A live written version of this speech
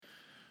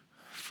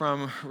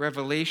from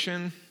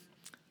Revelation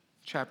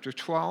chapter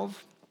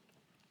 12,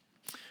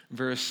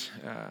 verse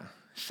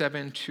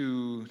 7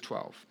 to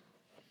 12.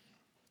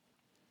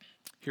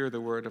 Hear the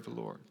word of the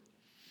Lord.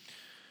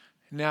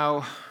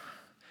 Now,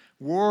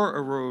 war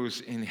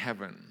arose in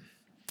heaven.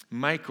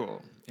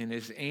 Michael and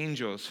his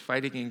angels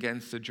fighting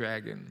against the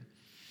dragon.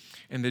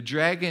 And the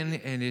dragon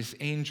and his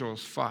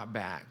angels fought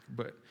back,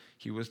 but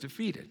he was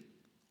defeated.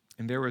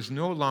 And there was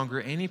no longer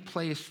any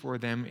place for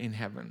them in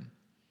heaven.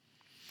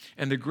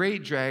 And the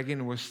great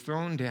dragon was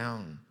thrown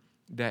down,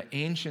 that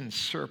ancient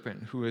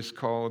serpent who is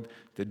called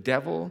the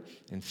devil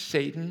and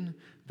Satan,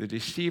 the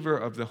deceiver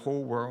of the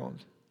whole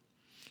world.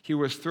 He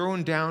was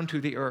thrown down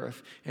to the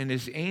earth, and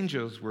his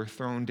angels were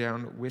thrown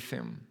down with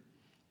him.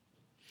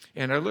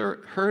 And I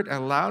heard a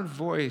loud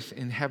voice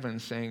in heaven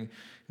saying,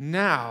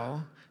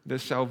 "Now the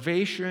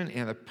salvation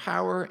and the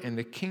power and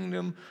the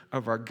kingdom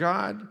of our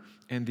God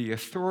and the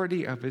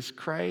authority of his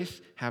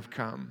Christ have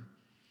come.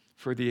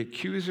 For the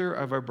accuser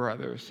of our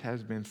brothers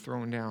has been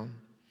thrown down,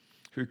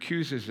 who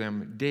accuses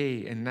them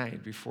day and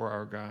night before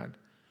our God.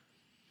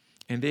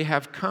 And they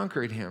have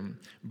conquered him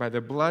by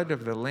the blood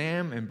of the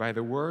Lamb and by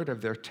the word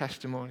of their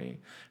testimony,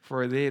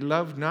 for they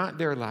loved not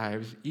their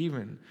lives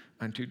even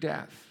unto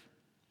death.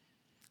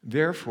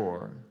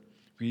 Therefore,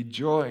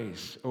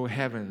 rejoice, O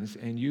heavens,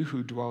 and you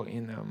who dwell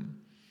in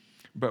them.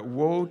 But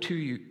woe to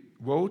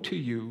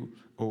you,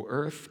 O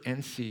earth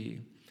and sea,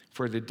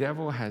 for the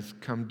devil has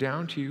come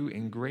down to you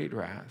in great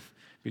wrath,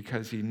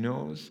 because he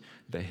knows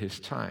that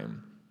his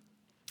time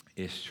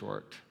is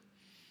short."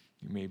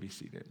 You may be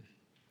seated.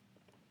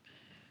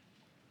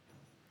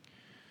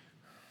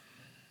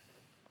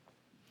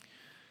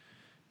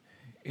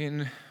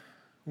 In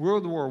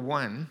World War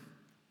I,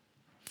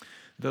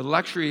 the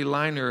luxury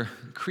liner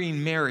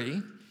Queen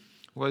Mary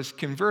was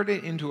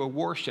converted into a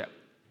warship.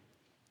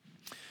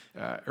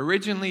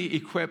 Originally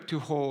equipped to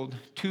hold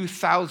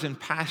 2,000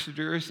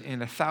 passengers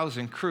and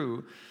 1,000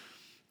 crew,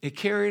 it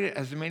carried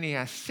as many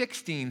as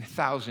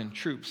 16,000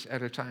 troops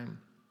at a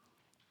time.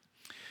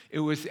 It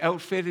was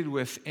outfitted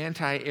with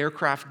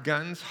anti-aircraft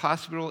guns,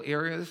 hospital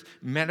areas,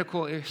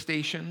 medical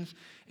stations,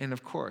 and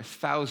of course,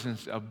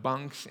 thousands of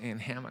bunks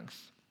and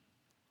hammocks.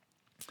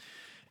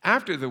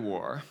 After the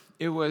war,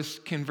 it was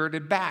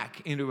converted back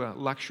into a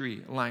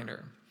luxury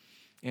liner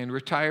and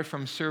retired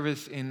from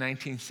service in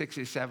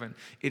 1967.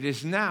 It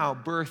is now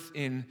berthed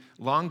in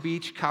Long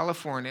Beach,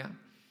 California,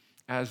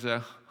 as a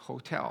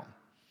hotel.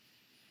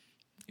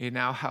 It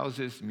now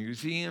houses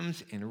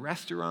museums and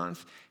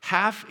restaurants.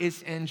 Half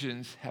its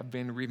engines have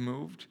been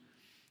removed,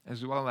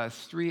 as well as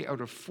 3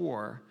 out of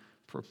 4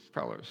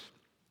 propellers.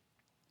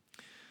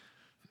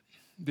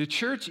 The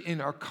church in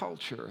our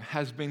culture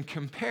has been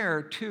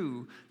compared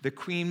to the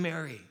Queen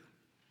Mary,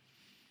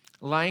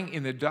 lying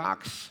in the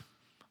docks,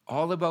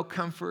 all about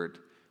comfort,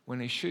 when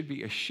it should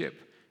be a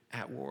ship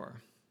at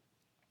war.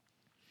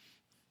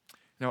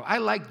 Now, I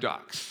like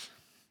docks.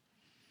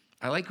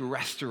 I like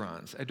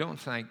restaurants. I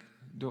don't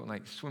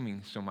like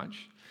swimming so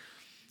much.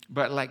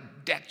 But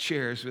like deck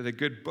chairs with a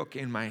good book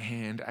in my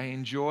hand, I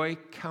enjoy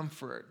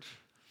comfort.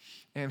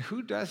 And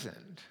who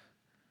doesn't?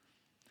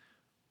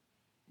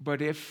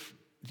 But if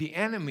the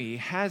enemy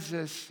has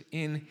us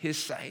in his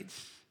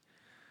sights,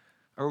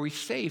 are we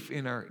safe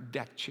in our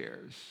deck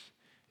chairs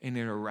and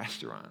in our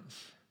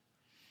restaurants?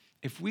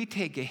 If we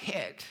take a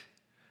hit,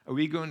 are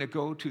we going to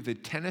go to the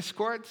tennis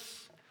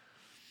courts?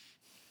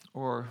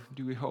 Or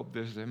do we hope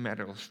there's a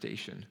medical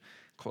station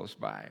close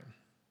by?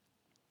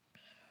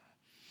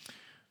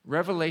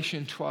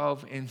 Revelation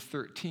 12 and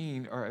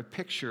 13 are a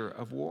picture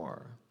of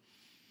war.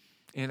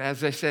 And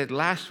as I said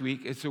last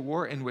week, it's a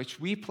war in which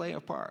we play a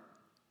part.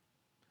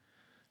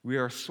 We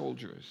are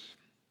soldiers.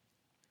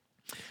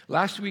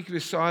 Last week we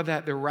saw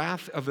that the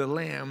wrath of the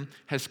Lamb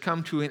has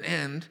come to an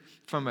end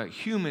from a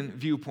human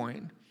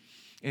viewpoint.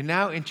 And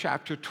now in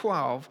chapter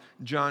 12,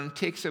 John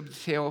takes up the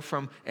tale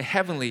from a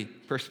heavenly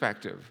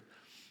perspective.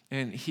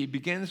 And he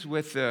begins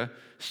with the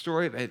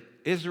story of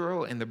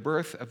Israel and the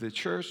birth of the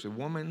church, the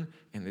woman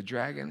and the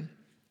dragon.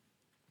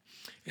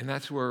 And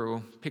that's where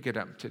we'll pick it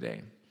up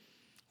today,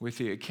 with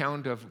the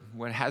account of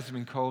what has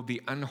been called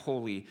the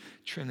unholy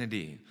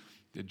trinity,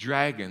 the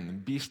dragon,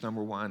 beast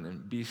number 1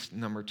 and beast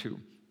number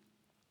 2.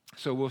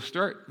 So we'll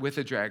start with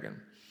the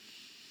dragon.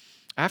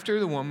 After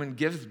the woman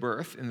gives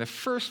birth, in the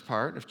first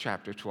part of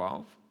chapter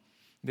 12,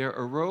 there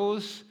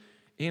arose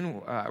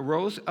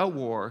a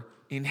war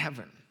in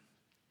heaven.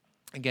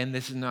 Again,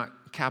 this is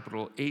not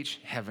capital H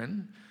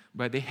heaven,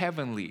 but the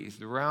heavenlies,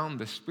 the realm,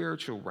 the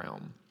spiritual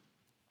realm.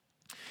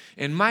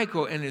 And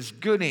Michael and his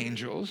good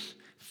angels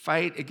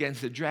fight against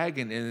the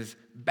dragon and his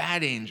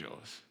bad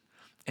angels.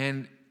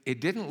 And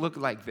it didn't look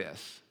like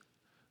this,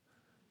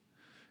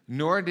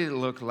 nor did it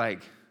look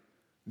like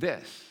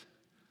this.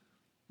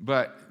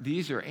 But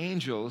these are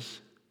angels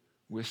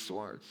with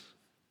swords.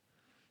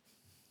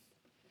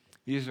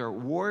 These are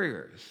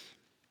warriors.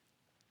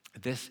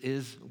 This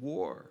is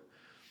war.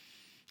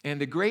 And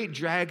the great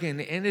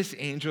dragon and his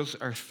angels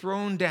are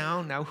thrown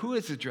down. Now, who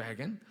is the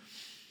dragon?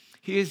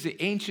 He is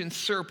the ancient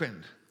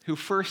serpent who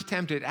first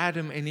tempted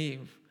Adam and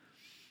Eve.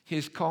 He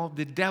is called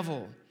the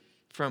devil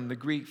from the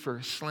Greek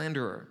for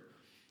slanderer.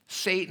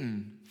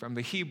 Satan from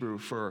the Hebrew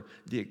for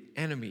the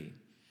enemy.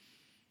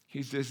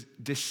 He's this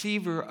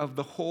deceiver of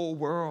the whole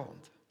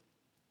world.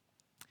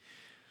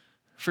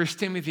 1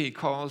 Timothy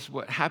calls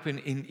what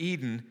happened in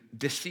Eden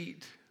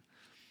deceit.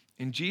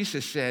 And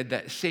Jesus said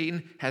that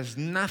Satan has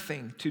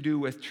nothing to do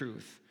with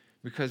truth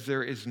because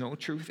there is no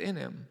truth in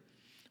him.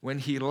 When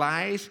he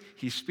lies,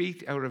 he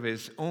speaks out of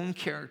his own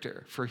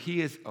character, for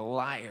he is a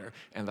liar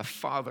and the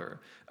father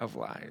of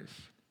lies.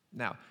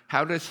 Now,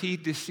 how does he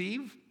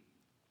deceive?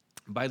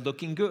 By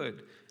looking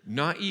good,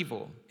 not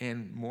evil,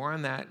 and more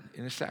on that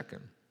in a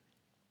second.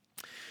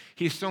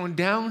 He's thrown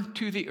down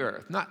to the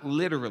earth, not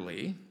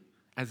literally,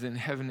 as in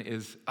heaven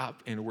is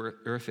up and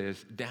earth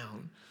is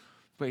down,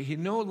 but he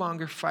no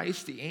longer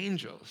fights the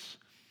angels.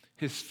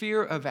 His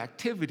sphere of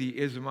activity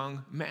is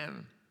among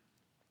men.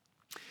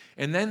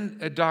 And then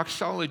a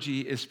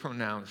doxology is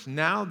pronounced.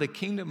 Now the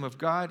kingdom of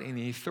God and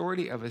the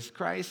authority of his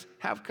Christ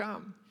have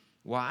come.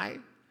 Why?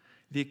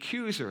 The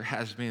accuser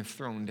has been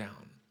thrown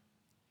down.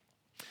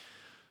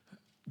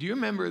 Do you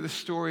remember the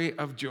story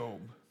of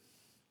Job?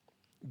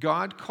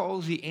 God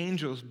calls the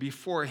angels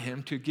before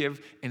him to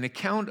give an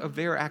account of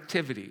their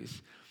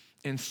activities.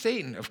 And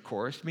Satan, of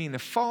course, being a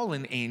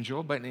fallen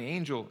angel, but an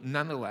angel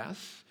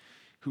nonetheless,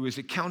 who is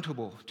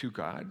accountable to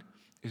God,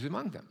 is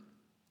among them.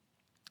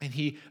 And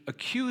he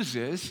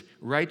accuses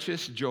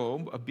righteous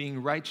Job of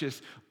being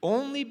righteous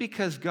only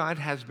because God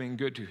has been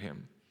good to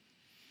him.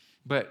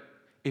 But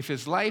if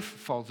his life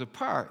falls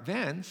apart,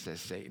 then,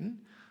 says Satan,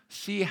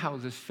 see how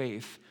this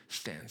faith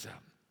stands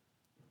up.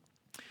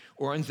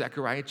 Or in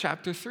Zechariah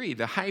chapter 3,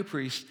 the high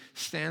priest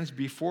stands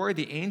before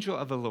the angel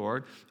of the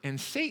Lord, and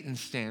Satan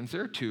stands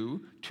there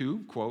to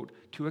quote,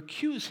 to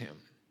accuse him.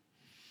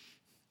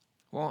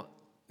 Well,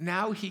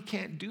 now he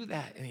can't do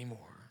that anymore.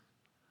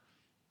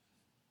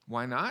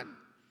 Why not?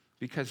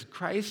 Because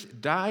Christ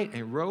died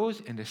and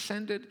rose and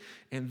ascended,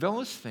 and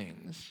those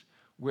things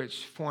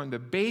which form the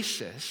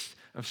basis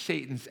of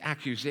Satan's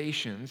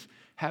accusations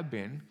have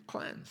been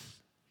cleansed,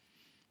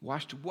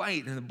 washed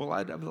white in the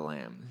blood of the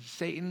Lamb.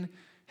 Satan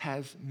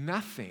has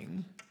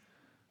nothing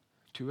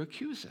to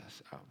accuse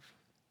us of.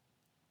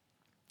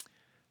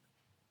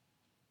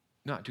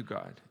 Not to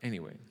God,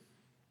 anyway.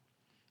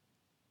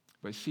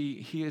 But see,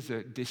 he is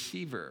a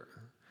deceiver.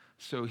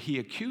 So he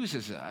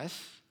accuses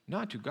us,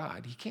 not to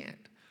God, he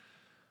can't.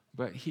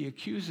 But he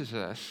accuses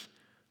us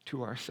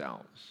to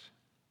ourselves.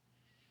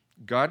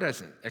 God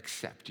doesn't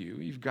accept you.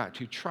 You've got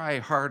to try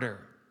harder.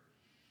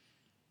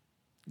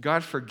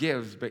 God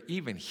forgives, but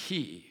even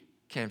he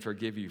can't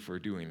forgive you for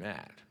doing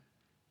that.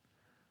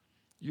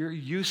 You're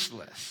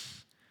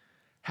useless.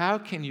 How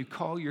can you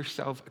call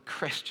yourself a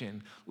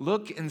Christian?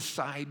 Look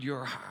inside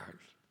your heart.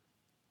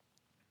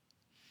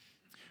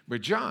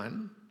 But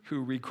John,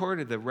 who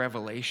recorded the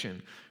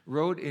revelation,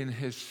 wrote in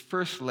his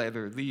first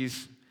letter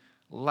these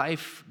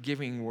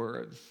life-giving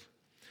words.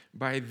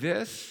 By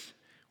this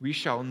we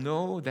shall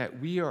know that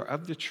we are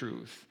of the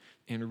truth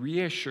and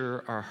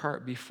reassure our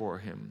heart before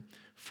him.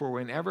 For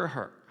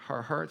whenever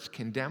our hearts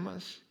condemn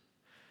us,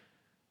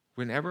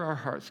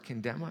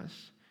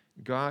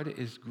 God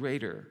is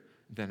greater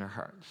than our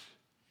hearts,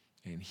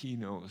 and he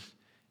knows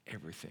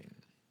everything.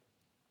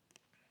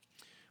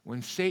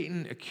 When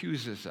Satan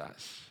accuses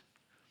us,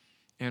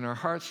 and our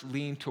hearts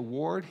lean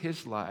toward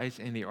his lies,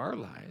 and they are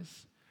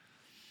lies,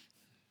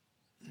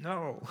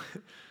 no,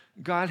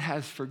 God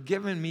has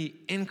forgiven me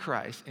in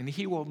Christ, and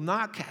he will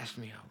not cast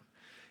me out.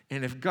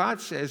 And if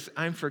God says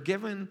I'm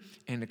forgiven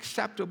and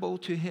acceptable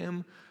to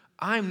him,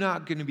 I'm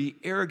not going to be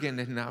arrogant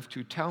enough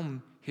to tell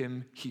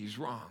him he's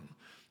wrong.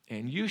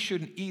 And you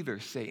shouldn't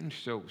either, Satan,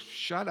 so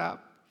shut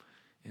up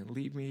and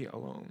leave me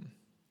alone.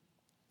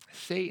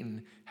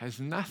 Satan has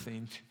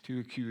nothing to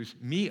accuse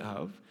me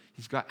of.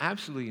 He's got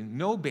absolutely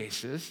no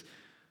basis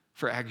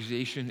for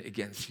accusation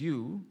against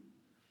you.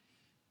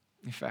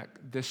 In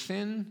fact, the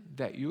sin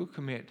that you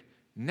commit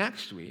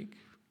next week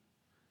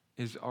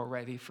is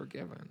already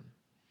forgiven.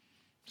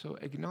 So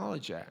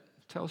acknowledge that.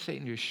 Tell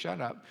Satan to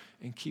shut up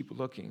and keep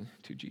looking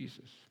to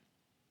Jesus.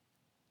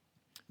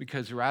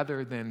 Because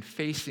rather than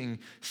facing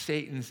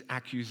Satan's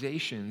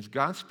accusations,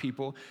 God's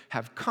people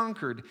have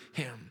conquered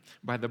him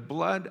by the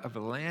blood of the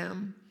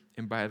Lamb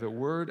and by the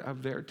word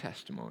of their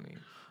testimony.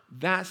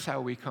 That's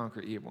how we conquer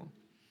evil.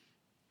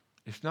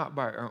 It's not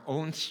by our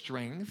own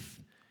strength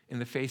in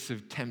the face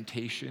of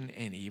temptation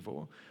and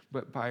evil,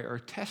 but by our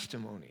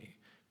testimony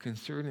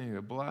concerning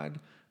the blood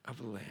of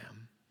the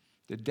Lamb.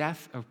 The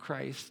death of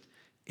Christ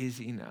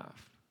is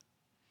enough.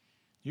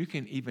 You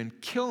can even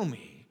kill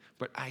me,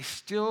 but I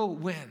still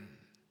win.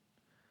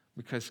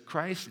 Because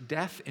Christ's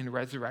death and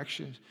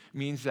resurrection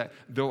means that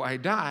though I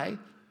die,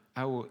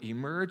 I will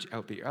emerge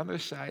out the other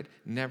side,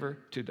 never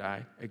to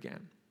die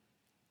again.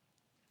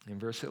 In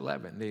verse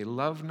 11, they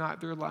love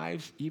not their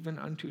lives even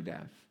unto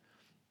death.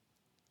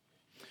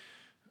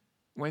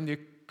 When the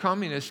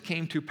communists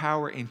came to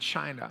power in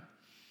China,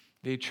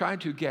 they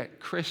tried to get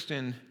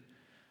Christian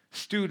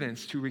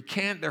students to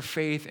recant their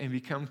faith and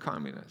become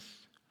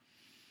communists.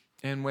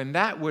 And when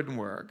that wouldn't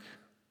work,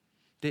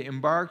 They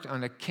embarked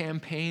on a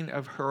campaign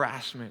of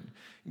harassment,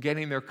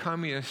 getting their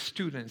communist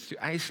students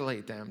to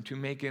isolate them, to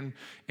make him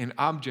an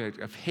object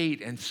of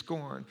hate and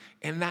scorn,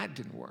 and that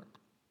didn't work.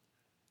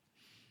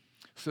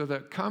 So the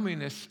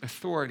communist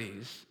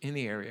authorities in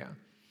the area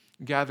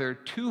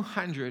gathered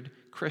 200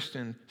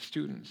 Christian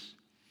students.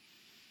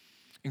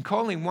 In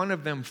calling one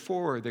of them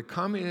forward, the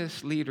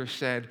communist leader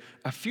said,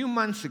 "A few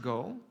months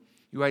ago,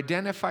 you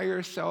identify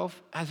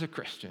yourself as a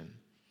Christian.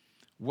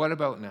 What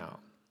about now?"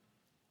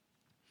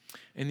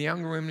 And the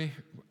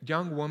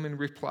young woman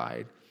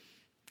replied,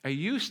 "I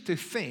used to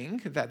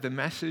think that the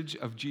message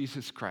of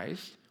Jesus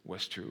Christ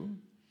was true.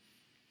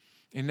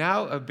 And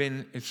now I've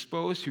been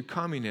exposed to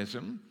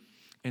communism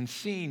and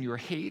seen your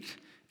hate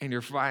and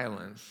your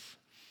violence.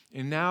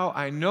 And now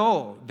I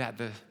know that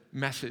the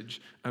message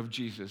of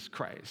Jesus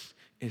Christ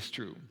is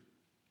true."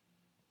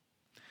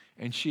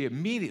 And she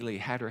immediately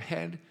had her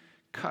head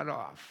cut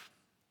off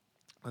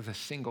with a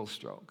single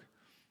stroke.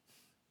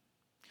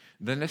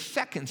 Then a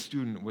second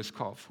student was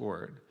called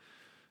forward,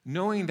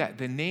 knowing that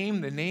the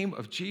name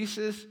of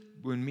Jesus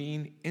would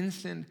mean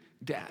instant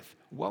death.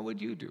 What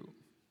would you do?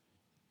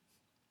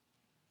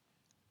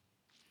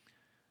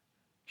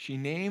 She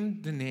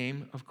named the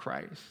name of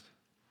Christ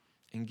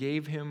and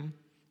gave him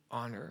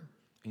honor,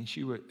 and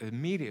she was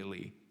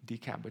immediately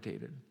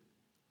decapitated.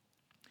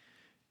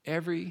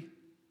 Every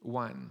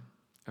one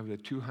of the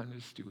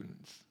 200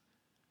 students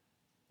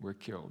were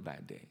killed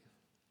that day.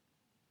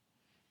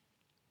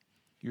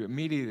 You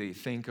immediately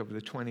think of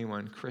the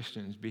 21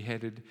 Christians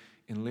beheaded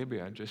in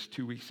Libya just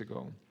 2 weeks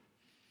ago,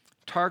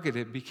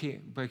 targeted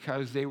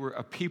because they were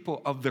a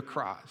people of the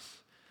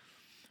cross.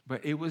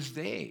 But it was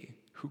they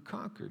who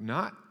conquered,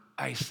 not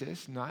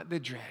ISIS, not the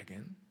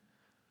dragon,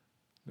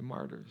 the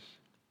martyrs.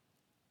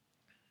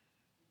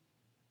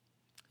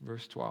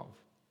 Verse 12.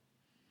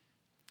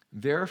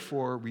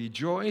 "Therefore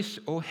rejoice,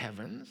 O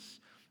heavens,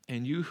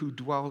 and you who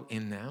dwell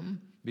in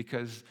them,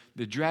 because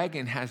the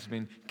dragon has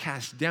been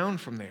cast down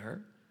from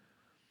there.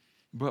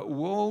 But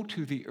woe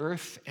to the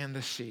earth and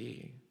the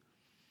sea,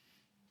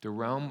 the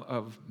realm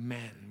of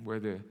men, where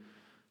the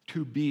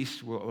two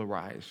beasts will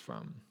arise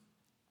from."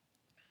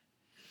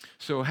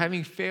 So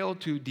having failed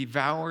to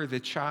devour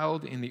the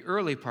child in the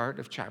early part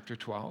of chapter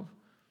 12,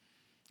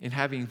 and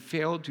having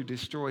failed to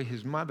destroy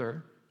his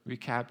mother,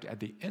 recapped at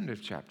the end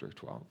of chapter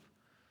 12,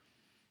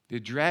 the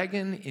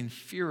dragon in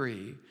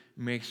fury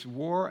makes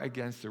war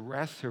against the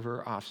rest of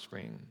her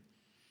offspring,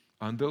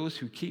 on those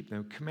who keep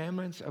the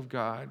commandments of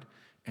God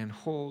and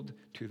hold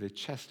to the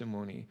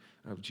testimony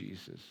of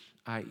Jesus,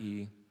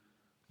 i.e.,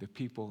 the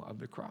people of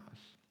the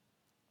cross.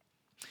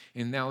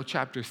 And now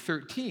chapter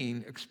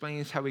 13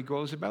 explains how he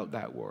goes about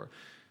that war.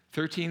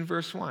 13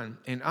 verse 1,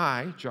 "And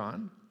I,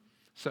 John,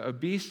 saw a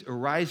beast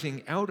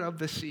arising out of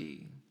the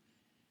sea."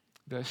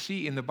 The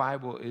sea in the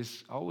Bible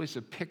is always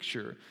a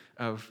picture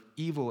of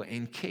evil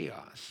and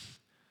chaos.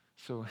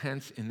 So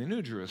hence in the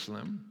New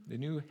Jerusalem, the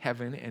new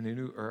heaven and the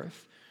new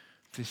earth,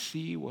 the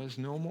sea was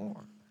no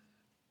more.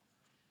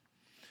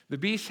 The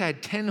beast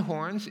had 10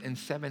 horns and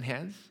 7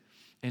 heads,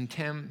 and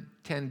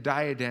 10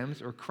 diadems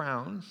or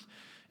crowns,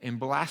 and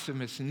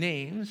blasphemous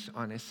names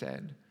on his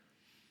head.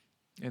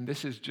 And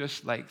this is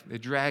just like the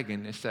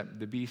dragon, except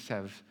the beast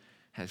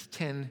has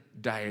 10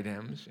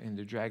 diadems, and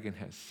the dragon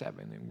has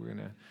 7. And we're going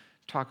to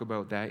talk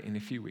about that in a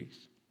few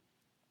weeks.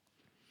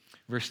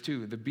 Verse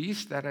 2, "The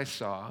beast that I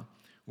saw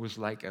was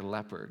like a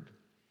leopard.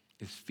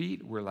 His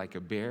feet were like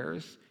a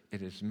bear's,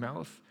 and his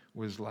mouth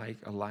was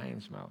like a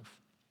lion's mouth."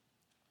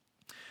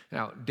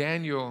 Now,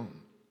 Daniel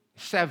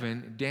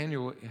 7,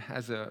 Daniel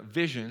has a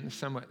vision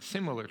somewhat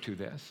similar to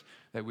this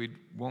that we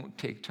won't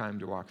take time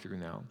to walk through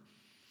now.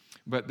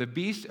 But the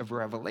beast of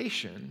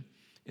Revelation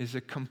is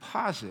a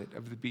composite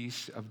of the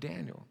beasts of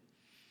Daniel.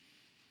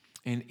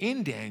 And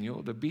in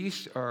Daniel, the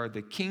beasts are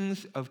the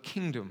kings of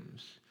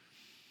kingdoms.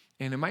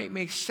 And it might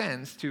make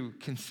sense to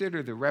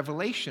consider the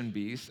Revelation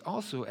beast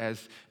also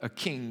as a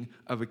king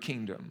of a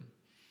kingdom.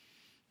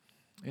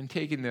 And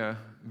taking the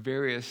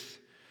various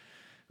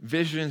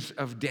visions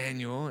of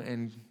Daniel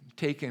and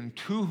taken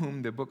to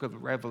whom the book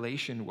of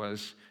Revelation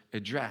was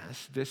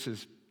addressed, this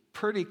is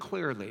pretty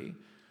clearly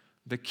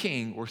the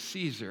king or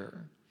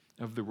Caesar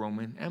of the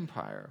Roman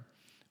Empire,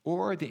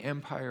 or the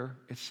empire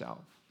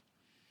itself.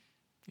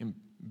 And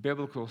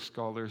biblical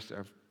scholars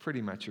have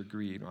pretty much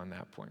agreed on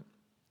that point.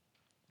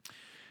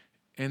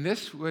 And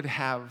this would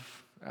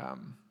have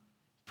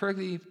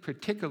pretty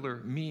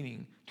particular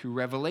meaning to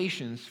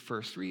Revelation's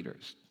first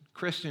readers,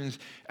 Christians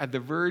at the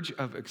verge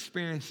of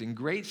experiencing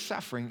great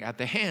suffering at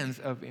the hands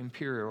of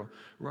imperial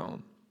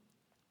Rome.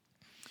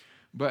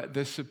 But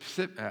the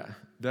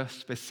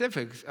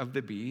specifics of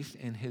the beast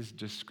and his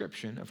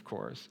description, of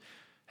course,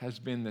 has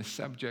been the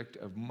subject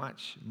of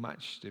much,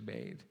 much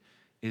debate.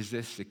 Is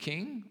this the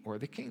king or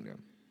the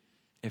kingdom?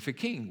 If a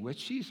king,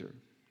 which Caesar?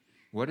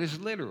 What is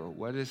literal?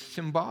 What is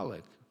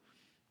symbolic?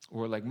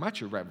 Or like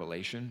much of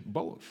Revelation,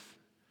 both.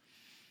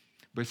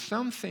 But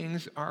some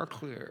things are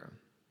clear.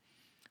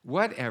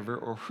 Whatever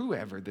or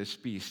whoever this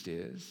beast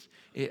is,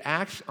 it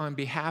acts on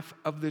behalf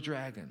of the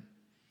dragon.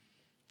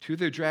 To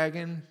the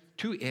dragon,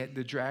 to it,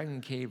 the dragon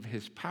gave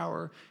his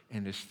power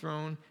and his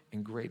throne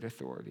and great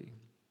authority.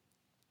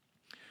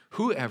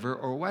 Whoever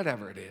or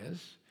whatever it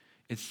is,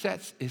 it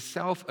sets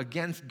itself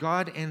against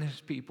God and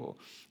his people,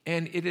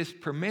 and it is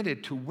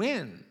permitted to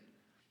win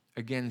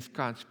against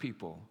God's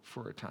people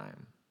for a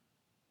time.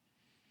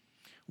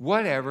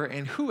 Whatever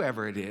and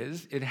whoever it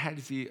is, it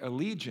has the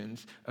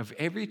allegiance of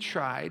every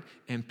tribe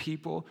and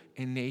people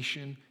and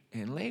nation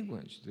and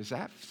language. Does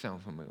that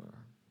sound familiar?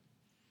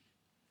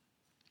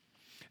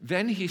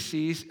 Then he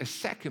sees a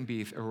second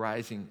beast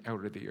arising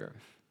out of the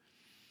earth.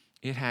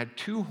 It had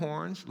 2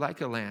 horns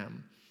like a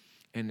lamb,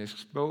 and it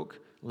spoke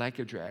like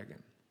a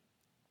dragon.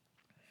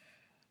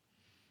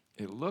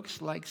 It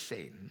looks like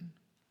Satan,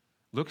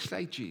 looks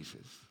like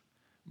Jesus,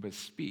 but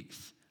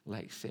speaks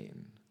like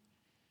Satan.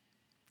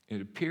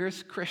 It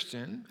appears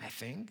Christian, I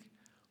think,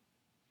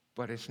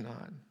 but it's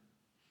not.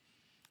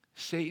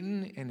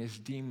 Satan and his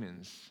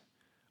demons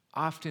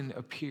often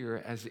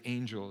appear as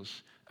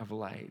angels of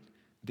light.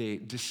 They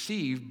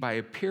deceive by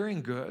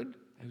appearing good,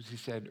 as he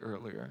said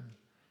earlier,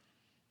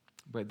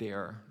 but they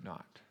are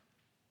not.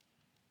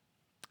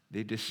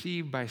 They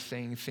deceive by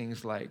saying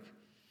things like,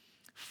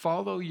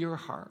 follow your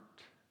heart,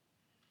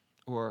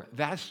 or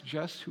that's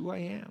just who I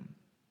am.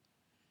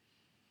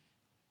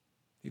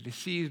 They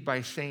deceive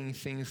by saying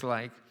things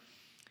like,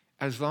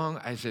 as long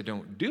as I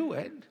don't do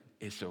it,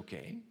 it's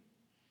okay,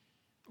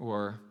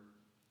 or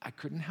I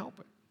couldn't help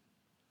it.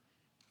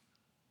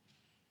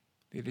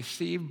 They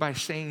deceive by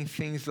saying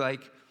things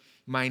like,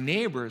 my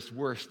neighbor's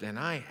worse than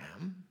I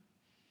am,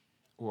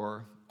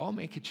 or I'll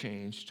make a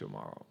change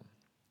tomorrow.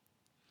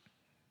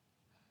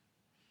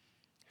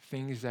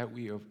 Things that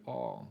we have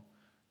all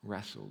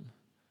wrestled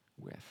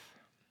with.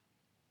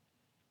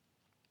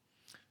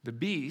 The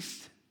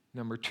beast,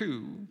 number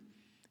 2,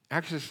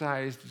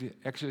 exercises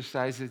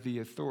the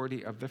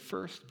authority of the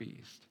first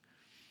beast.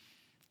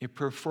 It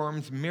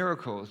performs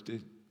miracles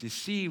to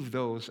deceive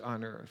those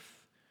on earth.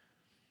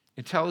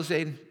 It tells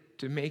them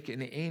to make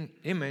an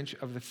image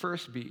of the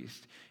first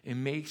beast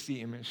and makes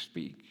the image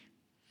speak.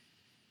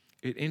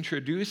 It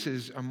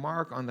introduces a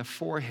mark on the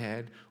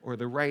forehead or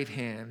the right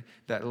hand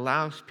that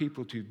allows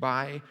people to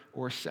buy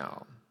or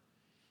sell.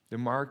 The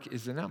mark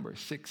is the number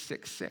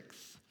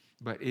 666,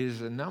 but it is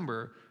the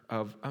number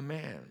of a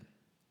man.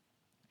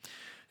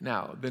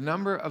 Now, the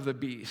number of the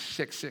beast,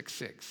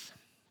 666,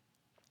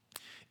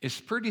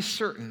 is pretty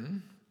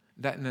certain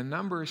that the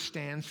number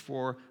stands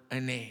for a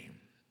name.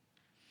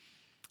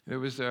 There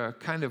was a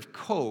kind of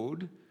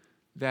code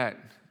that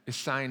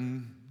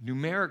assigned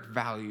numeric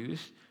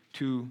values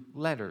to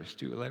letters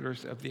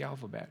of the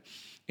alphabet.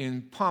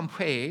 In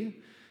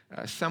Pompeii,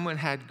 someone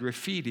had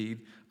graffitied,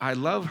 I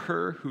love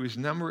her whose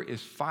number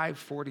is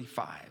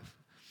 545.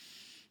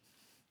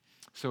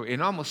 So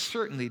it almost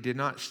certainly did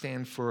not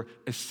stand for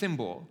a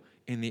symbol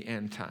in the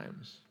end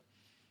times.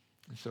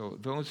 And so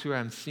those who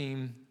have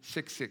seen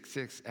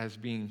 666 as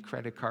being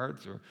credit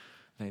cards or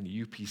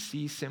the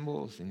UPC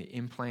symbols and the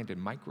implanted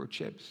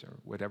microchips or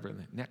whatever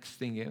the next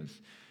thing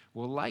is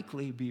will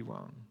likely be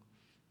wrong.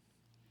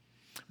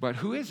 But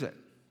who is it?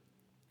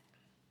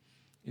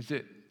 Is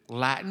it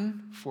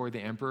Latin for the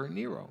Emperor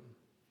Nero?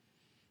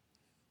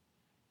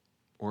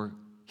 Or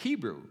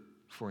Hebrew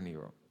for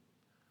Nero?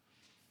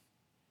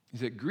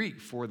 Is it Greek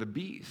for the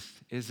beast?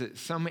 Is it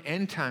some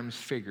end times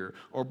figure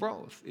or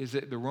both? Is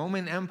it the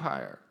Roman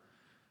Empire?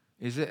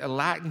 Is it a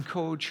Latin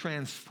code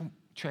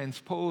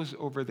transposed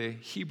over the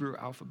Hebrew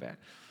alphabet?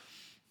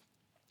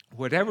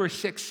 Whatever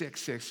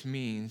 666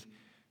 means,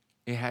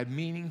 it had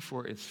meaning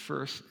for its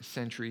first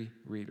century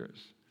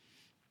readers.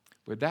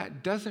 But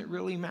that doesn't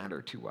really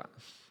matter to us.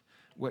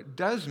 What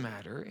does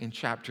matter in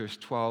chapters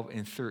 12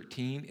 and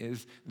 13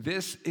 is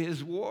this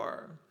is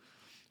war.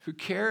 Who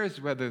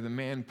cares whether the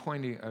man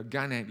pointing a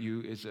gun at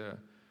you is a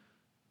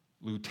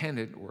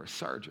lieutenant or a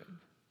sergeant?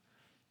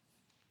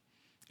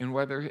 And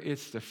whether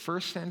it's the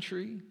first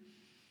century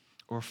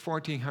or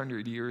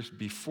 1,400 years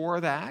before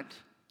that,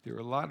 there are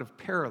a lot of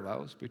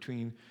parallels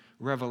between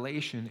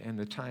Revelation and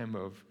the time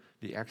of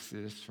the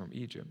Exodus from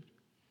Egypt.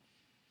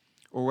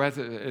 Or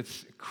whether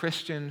it's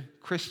Christian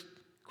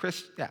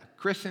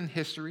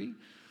history,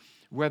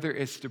 whether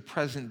it's the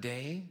present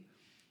day,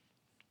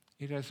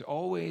 it has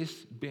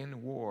always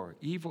been war.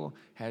 Evil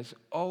has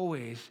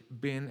always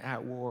been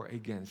at war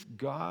against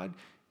God,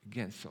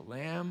 against the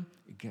Lamb,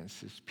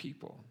 against his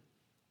people.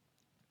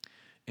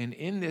 And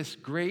in this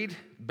great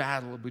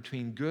battle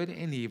between good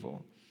and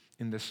evil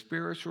in the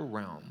spiritual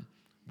realm,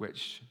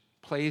 which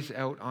plays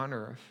out on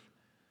earth,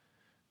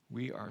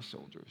 we are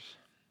soldiers.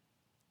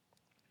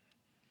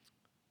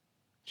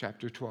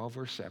 Chapter 12,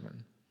 verse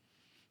 7.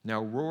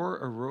 Now war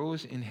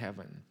arose in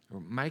heaven,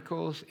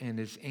 Michael and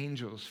his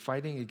angels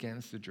fighting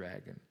against the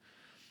dragon.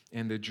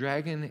 And the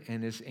dragon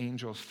and his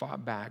angels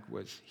fought back,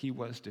 he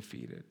was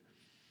defeated.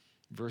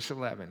 Verse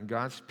 11,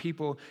 God's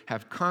people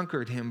have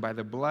conquered him by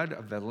the blood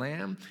of the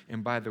Lamb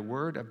and by the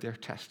word of their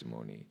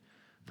testimony.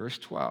 Verse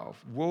 12,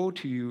 woe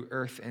to you,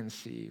 earth and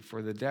sea,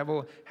 for the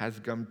devil has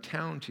come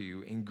down to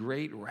you in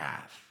great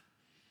wrath.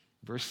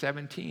 Verse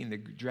 17, the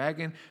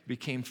dragon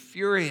became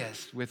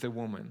furious with the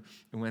woman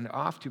and went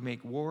off to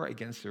make war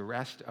against the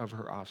rest of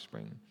her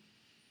offspring.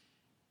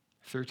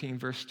 13,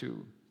 verse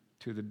 2,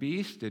 to the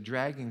beast, the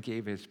dragon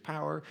gave his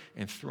power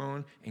and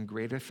throne and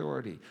great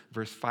authority.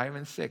 Verse 5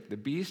 and 6, the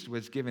beast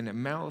was given a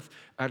mouth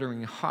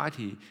uttering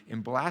haughty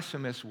and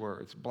blasphemous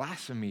words.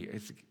 Blasphemy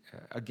is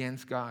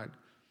against God.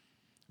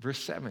 Verse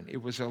 7,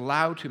 it was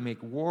allowed to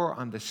make war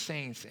on the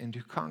saints and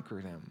to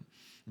conquer them.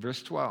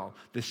 Verse 12,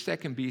 the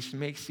second beast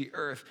makes the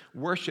earth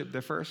worship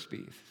the first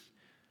beast.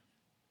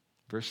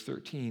 Verse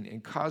 13,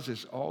 it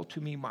causes all to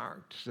be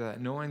marked so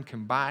that no one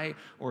can buy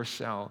or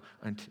sell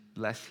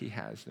unless he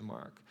has the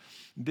mark.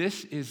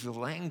 This is the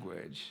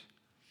language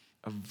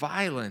of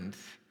violent,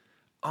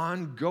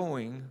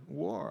 ongoing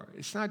war.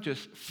 It's not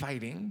just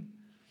fighting,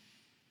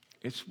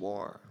 it's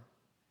war,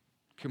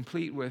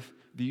 complete with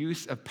the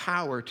use of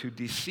power to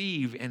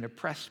deceive and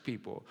oppress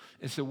people.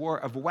 It's a war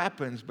of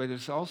weapons, but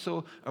it's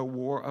also a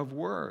war of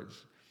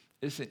words.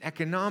 It's an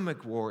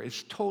economic war.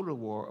 It's total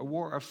war, a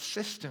war of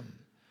system.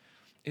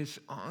 It's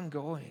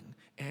ongoing,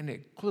 and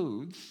it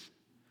includes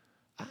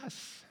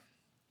us.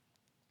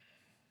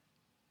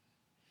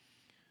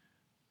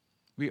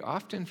 We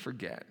often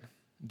forget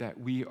that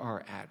we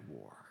are at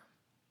war,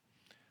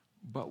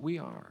 but we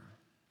are.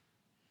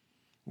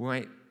 We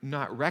might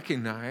not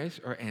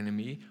recognize our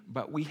enemy,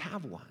 but we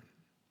have one.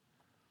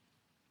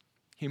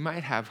 He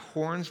might have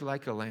horns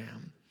like a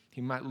lamb.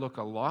 He might look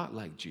a lot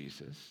like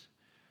Jesus,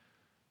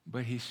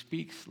 but he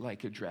speaks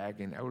like a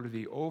dragon. Out of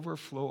the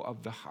overflow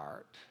of the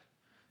heart,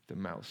 the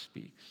mouth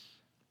speaks.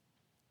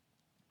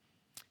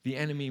 The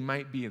enemy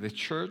might be the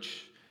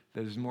church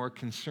that is more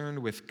concerned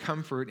with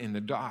comfort in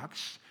the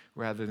docks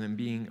rather than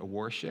being a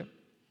worship.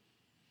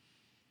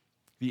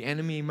 The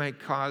enemy might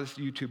cause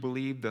you to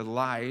believe the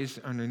lies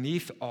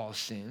underneath all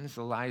sins,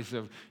 the lies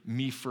of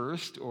me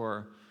first,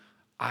 or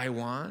I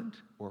want,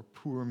 or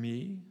poor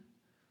me.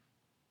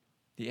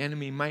 The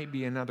enemy might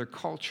be another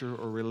culture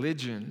or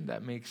religion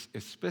that makes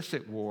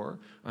explicit war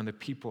on the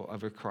people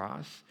of a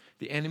cross.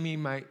 The enemy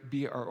might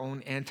be our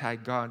own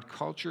anti-God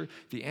culture.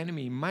 The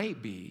enemy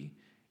might be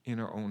in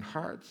our own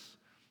hearts.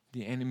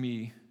 The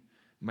enemy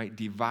might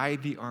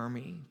divide the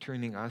army,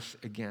 turning us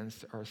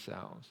against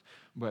ourselves.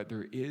 But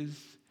there is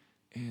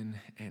an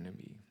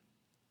enemy.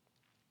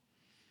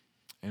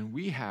 And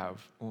we have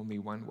only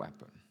one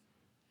weapon.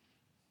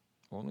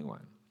 Only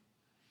one.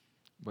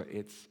 But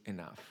it's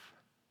enough.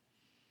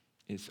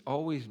 It's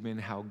always been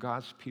how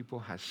God's people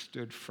has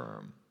stood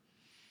firm.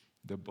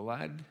 The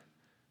blood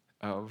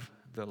of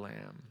the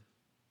Lamb.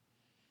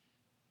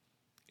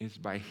 It's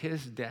by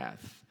his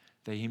death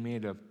that he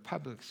made a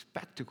public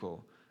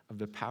spectacle of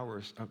the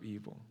powers of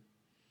evil.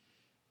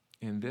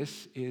 And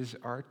this is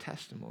our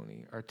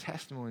testimony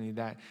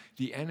that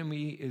the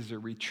enemy is a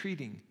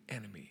retreating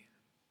enemy.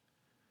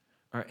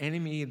 Our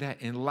enemy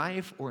that in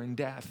life or in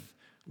death,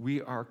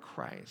 we are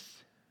Christ.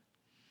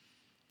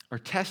 Our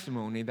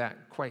testimony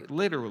that quite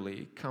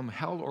literally, come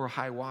hell or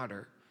high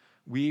water,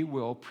 we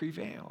will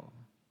prevail.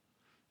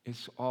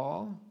 It's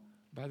all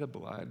by the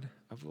blood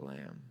of the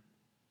Lamb.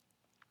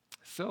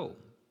 So,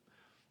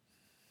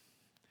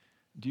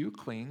 do you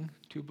cling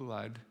to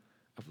blood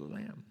of the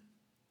Lamb?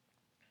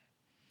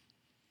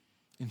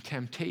 In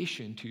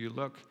temptation, do you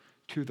look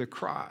to the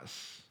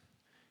cross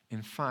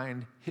and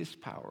find his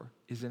power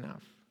is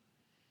enough?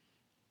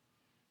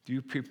 Do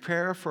you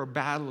prepare for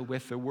battle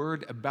with the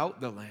word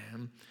about the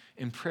Lamb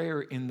and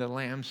prayer in the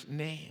Lamb's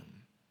name?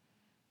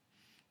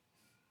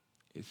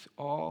 It's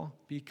all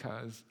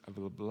because of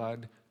the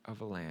blood of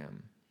the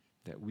Lamb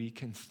that we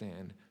can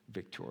stand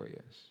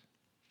victorious.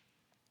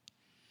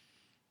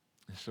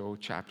 And so,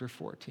 chapter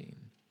 14,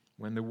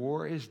 when the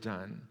war is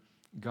done,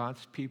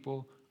 God's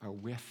people are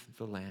with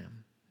the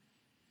Lamb.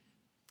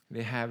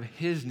 They have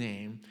his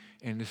name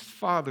and his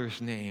Father's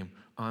name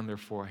on their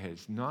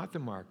foreheads, not the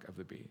mark of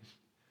the beast.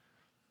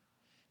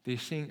 They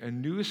sing a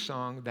new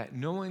song that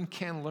no one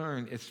can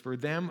learn. It's for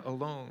them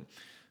alone.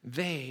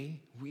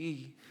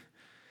 We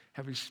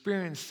have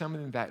experienced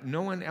something that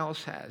no one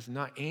else has.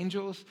 Not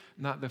angels,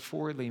 not the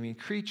four living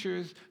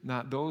creatures,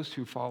 not those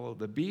who follow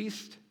the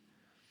beast.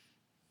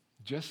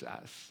 Just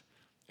us.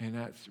 And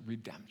that's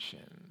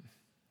redemption.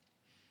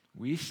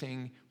 We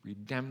sing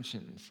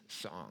redemption's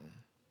song.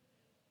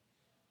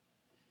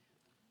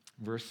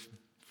 Verse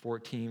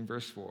 14,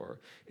 verse 4.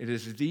 It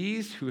is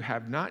these who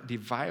have not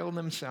defiled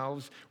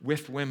themselves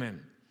with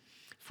women,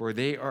 for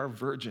they are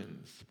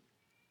virgins.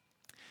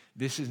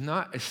 This is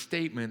not a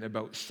statement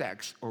about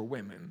sex or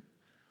women.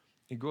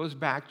 It goes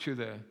back to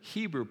the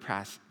Hebrew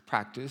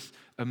practice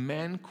of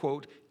men,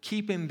 quote,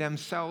 keeping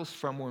themselves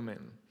from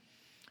women.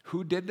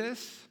 Who did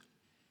this?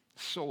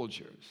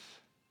 Soldiers,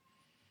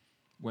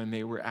 when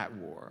they were at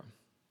war.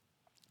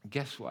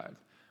 Guess what?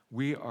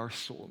 We are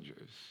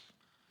soldiers.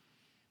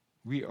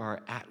 We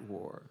are at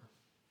war.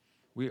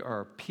 We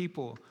are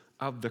people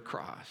of the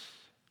cross.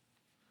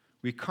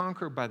 We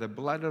conquer by the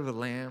blood of the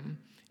Lamb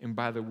and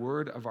by the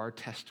word of our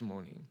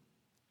testimony.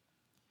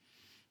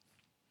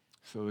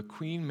 So the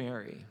Queen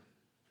Mary,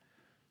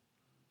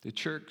 the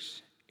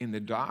church in the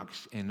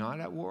docks and not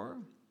at war,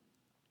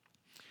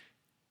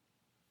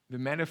 the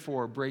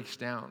metaphor breaks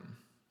down.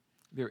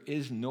 There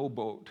is no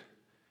boat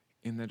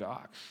in the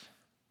docks.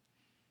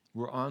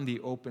 We're on the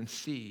open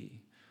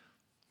sea,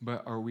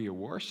 but are we a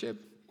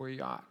warship or a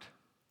yacht?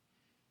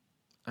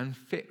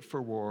 Unfit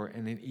for war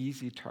and an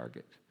easy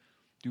target.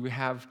 Do we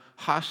have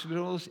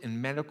hospitals and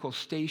medical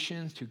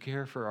stations to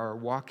care for our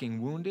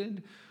walking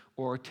wounded,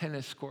 or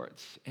tennis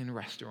courts and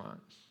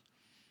restaurants,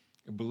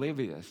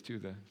 oblivious to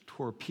the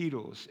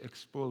torpedoes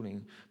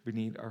exploding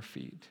beneath our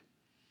feet?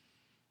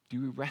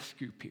 Do we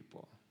rescue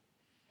people,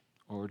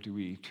 or do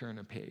we turn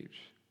a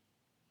page?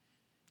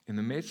 In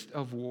the midst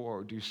of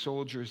war, do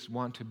soldiers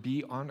want to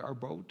be on our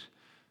boat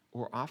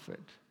or off it?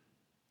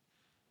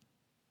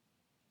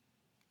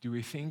 Do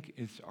we think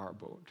it's our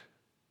boat?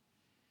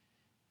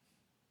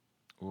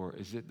 Or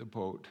is it the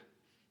boat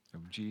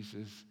of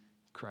Jesus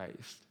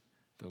Christ,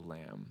 the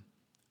Lamb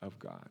of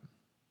God?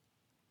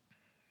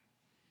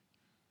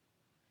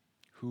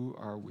 Who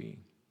are we?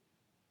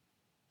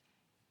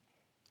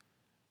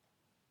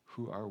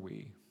 Who are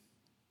we?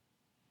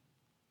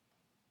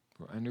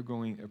 We're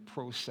undergoing a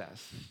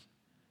process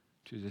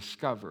to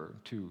discover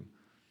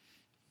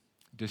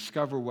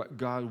what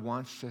God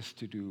wants us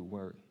to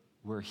do,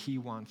 where He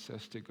wants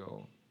us to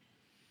go.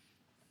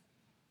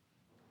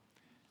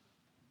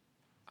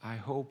 I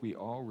hope we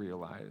all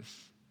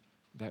realize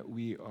that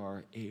we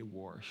are a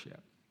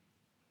warship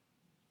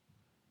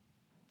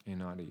and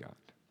not a yacht.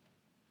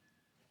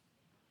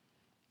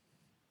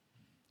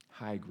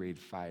 High grade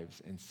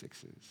 5s and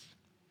 6s.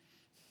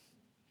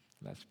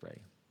 Let's pray.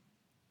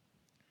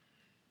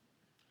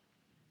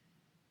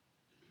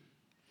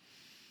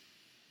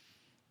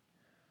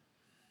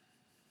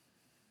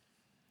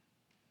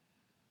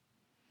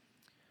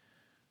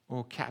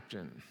 O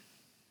Captain,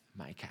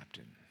 my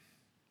Captain,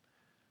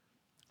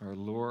 our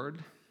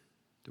Lord,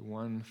 the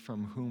one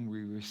from whom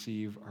we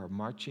receive our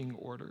marching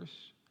orders,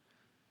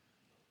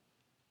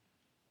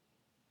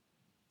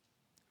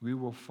 we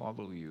will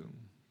follow you.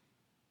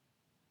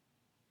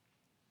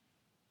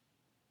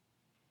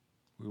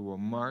 We will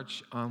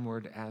march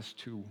onward as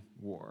to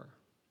war.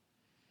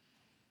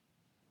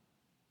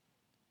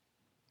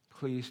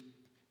 Please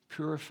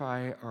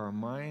purify our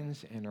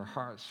minds and our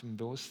hearts from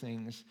those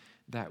things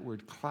that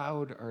would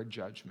cloud our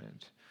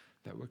judgment,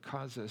 that would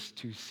cause us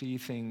to see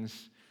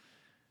things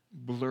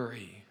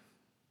blurry.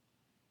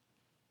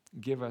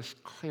 Give us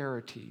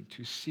clarity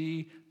to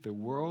see the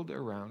world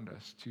around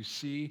us, to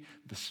see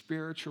the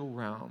spiritual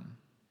realm,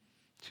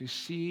 to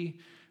see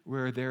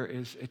where there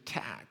is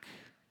attack,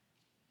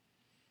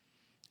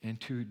 and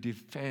to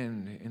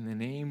defend in the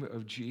name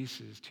of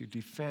Jesus, to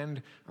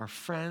defend our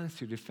friends,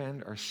 to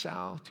defend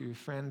ourselves, to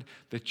defend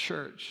the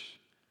church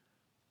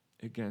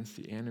against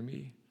the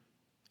enemy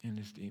and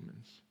his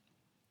demons.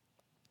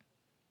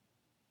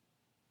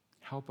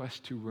 Help us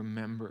to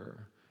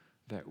remember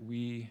that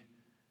we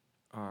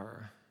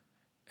are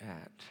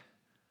at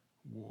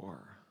war.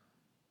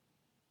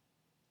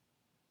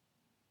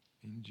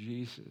 In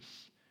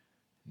Jesus'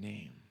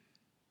 name,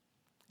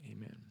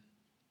 amen.